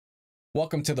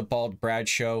Welcome to the Bald Brad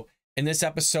Show. In this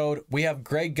episode, we have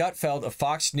Greg Gutfeld of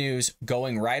Fox News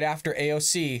going right after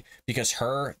AOC because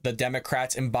the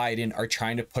Democrats, and Biden are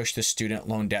trying to push the student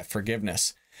loan debt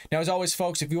forgiveness. Now, as always,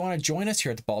 folks, if you want to join us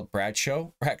here at the Bald Brad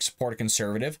Show, or heck, support a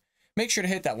conservative, make sure to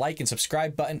hit that like and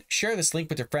subscribe button. Share this link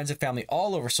with your friends and family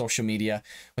all over social media.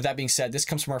 With that being said, this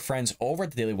comes from our friends over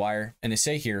at the Daily Wire, and they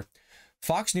say here,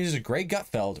 Fox News' Greg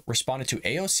Gutfeld responded to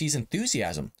AOC's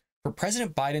enthusiasm for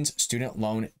President Biden's student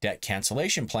loan debt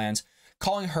cancellation plans,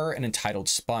 calling her an entitled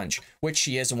sponge, which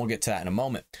she is, and we'll get to that in a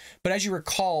moment. But as you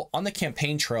recall, on the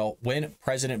campaign trail, when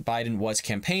President Biden was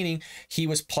campaigning, he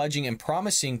was pledging and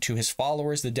promising to his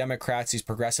followers, the Democrats, these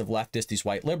progressive leftists, these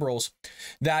white liberals,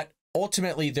 that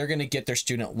ultimately they're going to get their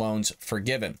student loans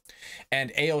forgiven.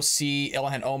 And AOC,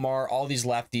 Ilhan Omar, all these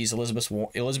lefties,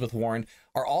 Elizabeth Warren,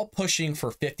 are all pushing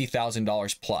for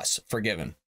 $50,000 plus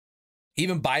forgiven.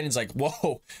 Even Biden's like,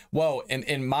 whoa. And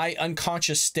in my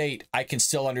unconscious state, I can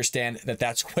still understand that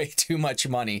that's way too much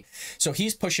money. So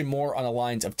he's pushing more on the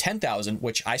lines of 10,000,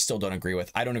 which I still don't agree with.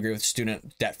 I don't agree with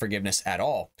student debt forgiveness at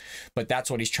all. But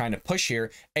that's what he's trying to push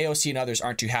here. AOC and others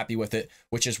aren't too happy with it,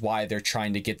 which is why they're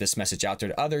trying to get this message out there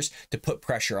to others to put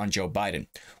pressure on Joe Biden.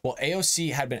 Well,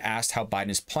 AOC had been asked how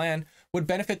Biden's plan would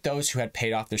benefit those who had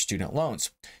paid off their student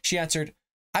loans. She answered,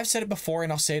 I've said it before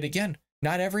and I'll say it again.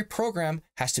 Not every program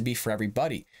has to be for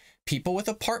everybody. People with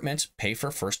apartments pay for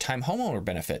first-time homeowner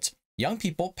benefits. Young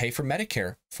people pay for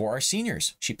Medicare for our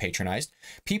seniors, she patronized.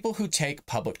 People who take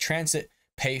public transit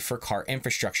pay for car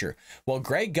infrastructure. Well,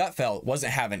 Greg Gutfeld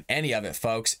wasn't having any of it,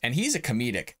 folks, and he's a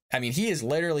comedic. I mean, he is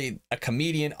literally a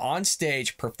comedian on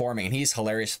stage performing, and he's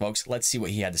hilarious, folks. Let's see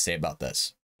what he had to say about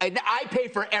this. And I pay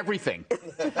for everything.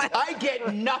 I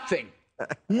get nothing.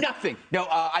 Nothing. No,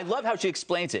 I love how she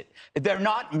explains it. They're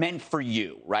not meant for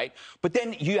you, right? But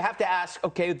then you have to ask,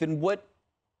 okay, then what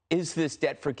is this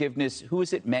debt forgiveness? Who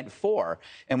is it meant for?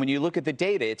 And when you look at the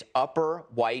data, it's upper,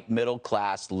 white,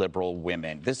 middle-class, liberal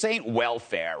women. This ain't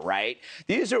welfare, right?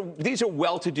 These are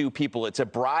well-to-do people. It's a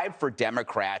bribe for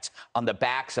Democrats on the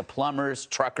backs of plumbers,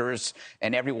 truckers,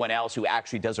 and everyone else who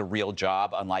actually does a real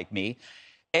job, unlike me.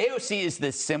 AOC is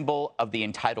the symbol of the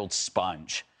entitled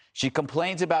sponge. She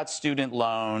complains about student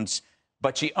loans,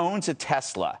 but she owns a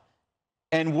Tesla.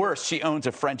 And worse, she owns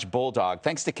a French bulldog.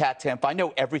 Thanks to Cat Temp, I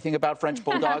know everything about French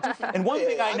bulldogs. And one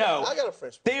thing I know, I got a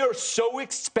French bulldog. They are so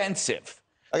expensive.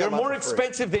 They're more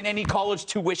expensive than any college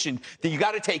tuition. That you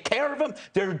got to take care of them.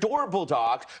 They're adorable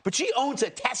dogs. But she owns a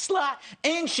Tesla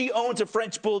and she owns a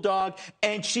French bulldog.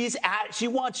 And she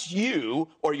wants you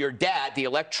or your dad, the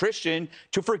electrician,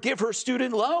 to forgive her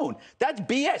student loan. That's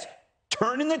BS.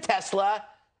 Turn in the Tesla.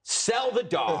 Sell the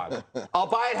dog. I'll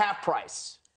buy it half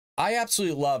price. I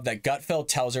absolutely love that Gutfeld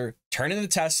tells her, turn in the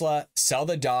Tesla, sell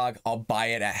the dog, I'll buy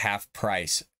it at half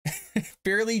price.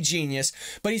 Fairly genius,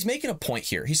 but he's making a point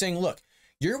here. He's saying, look,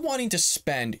 you're wanting to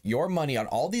spend your money on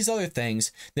all these other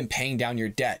things than paying down your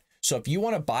debt. So if you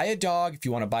want to buy a dog, if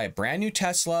you want to buy a brand new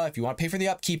Tesla, if you want to pay for the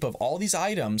upkeep of all these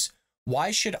items,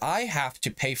 why should I have to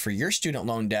pay for your student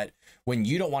loan debt when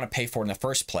you don't want to pay for it in the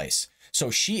first place? So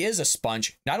she is a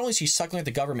sponge. Not only is she suckling at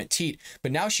the government teat,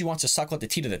 but now she wants to suckle at the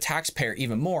teat of the taxpayer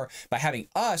even more by having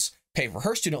us pay for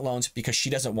her student loans because she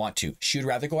doesn't want to. She would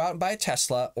rather go out and buy a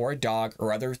Tesla or a dog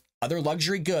or other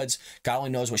luxury goods. God only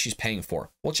knows what she's paying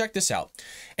for. Well, check this out.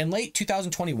 In late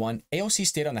 2021, AOC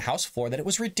stated on the House floor that it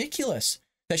was ridiculous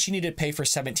that she needed to pay for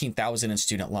 $17,000 in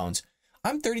student loans.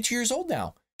 I'm 32 years old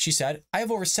now. She said, I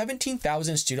have over $17,000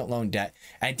 in student loan debt,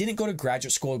 and I didn't go to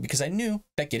graduate school because I knew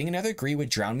that getting another degree would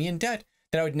drown me in debt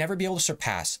that I would never be able to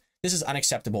surpass. This is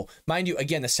unacceptable. Mind you,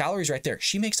 again, the salary's right there.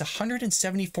 She makes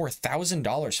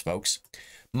 $174,000, folks.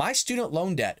 My student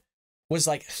loan debt was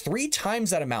like 3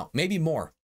 times that amount, maybe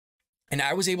more. And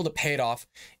I was able to pay it off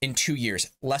in 2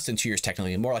 years, less than 2 years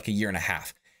technically, more like a year and a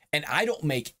half. And I don't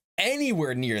make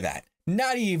anywhere near that.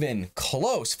 Not even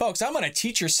close. Folks, I'm on a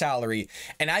teacher's salary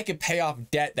and I could pay off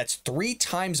debt that's 3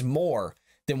 times more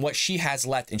than what she has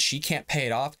left and she can't pay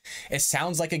it off. It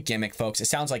sounds like a gimmick, folks. It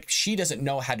sounds like she doesn't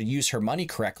know how to use her money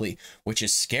correctly, which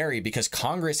is scary because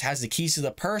Congress has the keys to the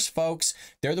purse, folks.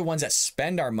 They're the ones that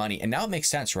spend our money. And now it makes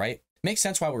sense, right? Makes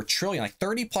sense why we're like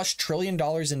 $30+ trillion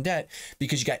in debt,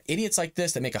 because you got idiots like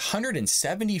this that make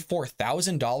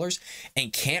 $174,000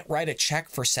 and can't write a check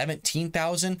for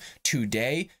 $17,000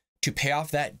 today to pay off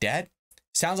that debt.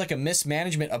 Sounds like a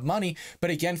mismanagement of money.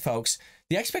 But again, folks,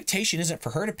 the expectation isn't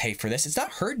for her to pay for this. It's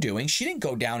not her doing. She didn't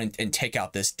go down and take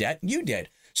out this debt. You did.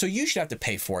 So you should have to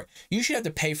pay for it. You should have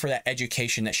to pay for that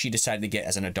education that she decided to get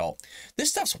as an adult. This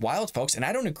stuff's wild, folks, and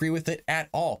I don't agree with it at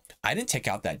all. I didn't take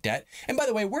out that debt. And by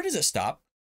the way, where does it stop?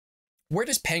 where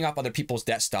does paying off other people's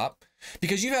debt stop?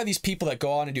 Because you have these people that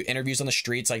go on and do interviews on the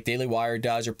streets like Daily Wire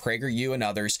does, or PragerU and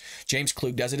others. James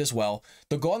Klug does it as well.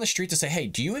 They'll go on the street to say, hey,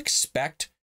 do you expect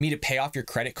me to pay off your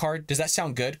credit card? Does that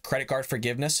sound good? Credit card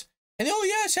forgiveness? And they, oh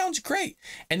yeah, it sounds great.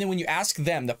 And then when you ask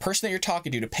them, the person that you're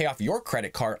talking to pay off your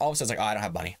credit card, all of a sudden it's like, oh, I don't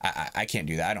have money. I can't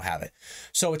do that. I don't have it.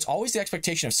 So it's always the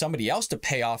expectation of somebody else to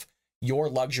pay off your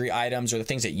luxury items or the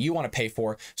things that you want to pay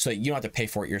for so that you don't have to pay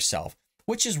for it yourself,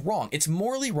 which is wrong. It's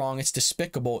morally wrong. It's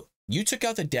despicable. You took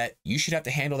out the debt. You should have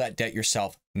to handle that debt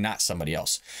yourself, not somebody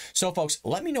else. So folks,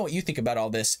 let me know what you think about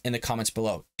all this in the comments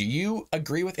below. Do you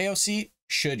agree with AOC?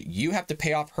 Should you have to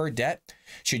pay off her debt?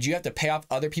 Should you have to pay off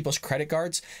other people's credit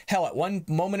cards? Hell, at one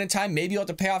moment in time, maybe you'll have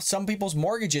to pay off some people's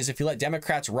mortgages if you let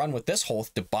Democrats run with this whole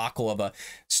debacle of a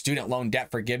student loan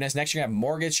debt forgiveness. Next, you're going to have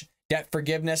mortgage debt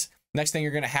forgiveness. Next thing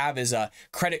you're going to have is a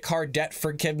credit card debt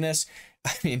forgiveness.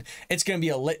 I mean, it's going to be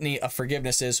a litany of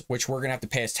forgivenesses, which we're going to have to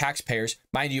pay as taxpayers.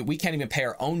 Mind you, we can't even pay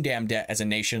our own damn debt as a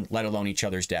nation, let alone each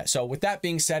other's debt. So with that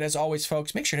being said, as always,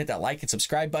 folks, make sure to hit that like and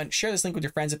subscribe button. Share this link with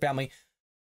your friends and family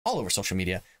all over social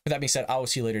media. With that being said, I will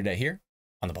see you later today here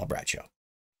on The Bob Brad Show.